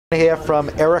Hear from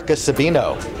Erica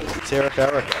Sabino. Let's hear it for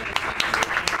Erica.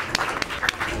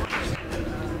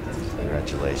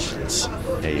 Congratulations.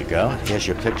 There you go. Here's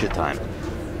your picture time.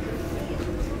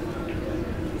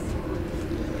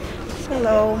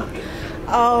 Hello.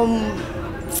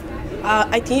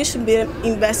 I think you should be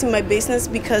invest in my business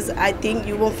because I think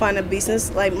you won't find a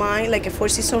business like mine, like a Four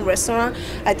Seasons restaurant.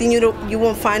 I think you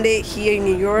won't find it here in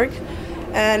New York,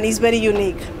 and it's very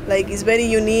unique. Like it's very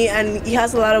unique, and it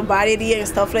has a lot of variety and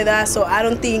stuff like that. So I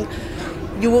don't think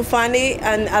you will find it,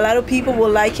 and a lot of people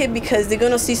will like it because they're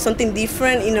gonna see something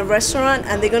different in a restaurant,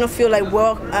 and they're gonna feel like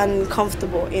well and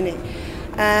comfortable in it.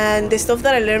 And the stuff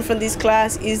that I learned from this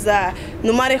class is that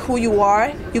no matter who you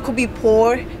are, you could be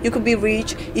poor, you could be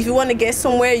rich. If you want to get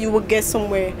somewhere, you will get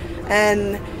somewhere.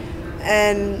 And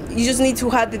you just need to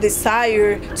have the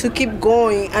desire to keep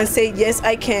going and say, yes,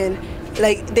 I can.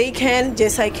 Like they can,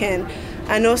 yes, I can.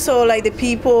 And also like the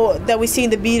people that we see in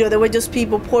the video, they were just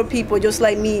people, poor people just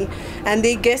like me, and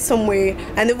they get somewhere.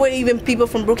 And there were even people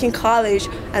from Brooklyn College,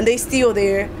 and they still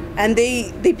there. And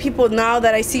they people now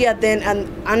that I see at them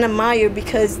and admire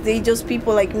because they just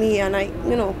people like me, and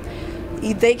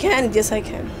if they can, yes I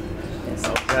can. Yes.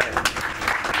 Okay.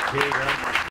 Here you go.